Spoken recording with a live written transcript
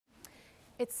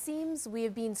It seems we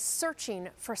have been searching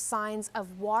for signs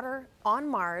of water on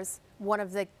Mars, one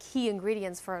of the key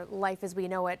ingredients for life as we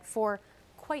know it, for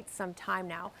quite some time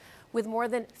now. With more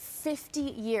than 50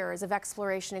 years of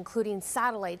exploration, including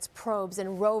satellites, probes,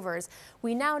 and rovers,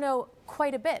 we now know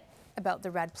quite a bit about the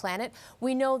red planet.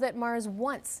 We know that Mars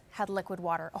once had liquid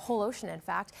water, a whole ocean in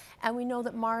fact, and we know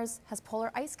that Mars has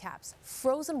polar ice caps,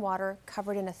 frozen water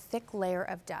covered in a thick layer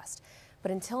of dust.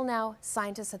 But until now,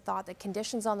 scientists had thought that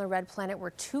conditions on the red planet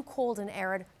were too cold and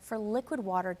arid for liquid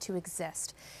water to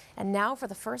exist. And now, for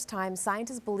the first time,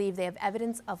 scientists believe they have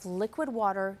evidence of liquid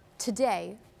water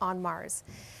today on Mars.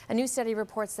 A new study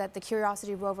reports that the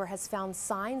Curiosity Rover has found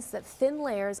signs that thin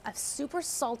layers of super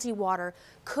salty water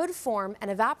could form and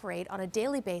evaporate on a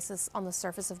daily basis on the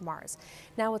surface of Mars.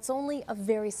 Now, it's only a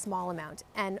very small amount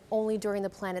and only during the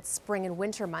planet's spring and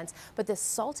winter months, but this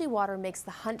salty water makes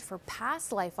the hunt for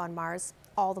past life on Mars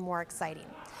all the more exciting.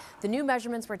 The new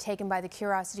measurements were taken by the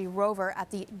Curiosity Rover at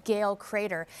the Gale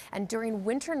crater, and during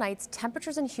winter nights,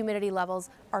 temperatures and humidity levels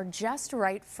are just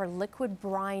right for liquid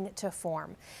brine to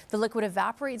form. The liquid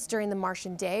evaporates during the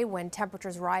Martian day when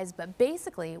temperatures rise, but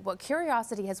basically what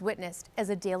Curiosity has witnessed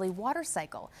is a daily water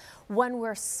cycle, one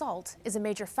where salt is a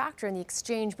major factor in the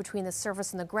exchange between the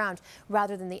surface and the ground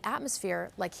rather than the atmosphere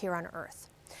like here on Earth.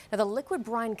 Now, the liquid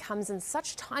brine comes in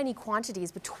such tiny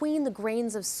quantities between the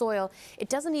grains of soil, it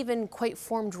doesn't even quite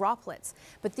form droplets.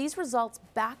 But these results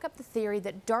back up the theory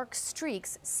that dark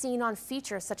streaks seen on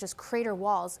features such as crater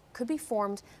walls could be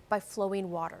formed by flowing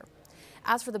water.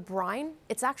 As for the brine,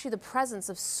 it's actually the presence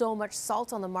of so much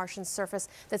salt on the Martian surface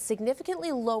that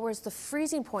significantly lowers the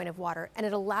freezing point of water, and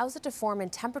it allows it to form in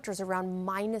temperatures around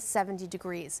 -70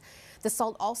 degrees. The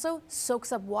salt also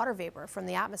soaks up water vapor from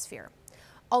the atmosphere.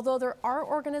 Although there are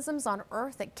organisms on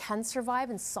Earth that can survive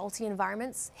in salty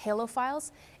environments,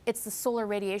 halophiles, it's the solar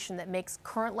radiation that makes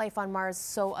current life on Mars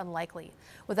so unlikely.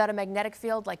 Without a magnetic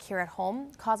field like here at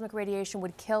home, cosmic radiation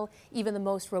would kill even the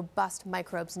most robust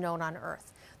microbes known on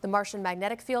Earth. The Martian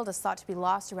magnetic field is thought to be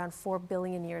lost around 4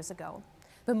 billion years ago.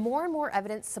 But more and more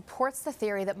evidence supports the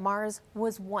theory that Mars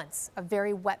was once a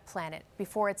very wet planet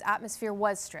before its atmosphere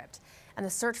was stripped. And the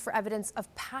search for evidence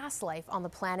of past life on the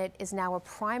planet is now a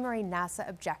primary NASA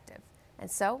objective.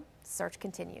 And so, the search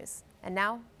continues. And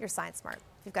now, you're Science Smart.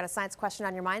 If you've got a science question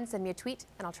on your mind, send me a tweet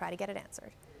and I'll try to get it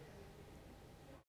answered.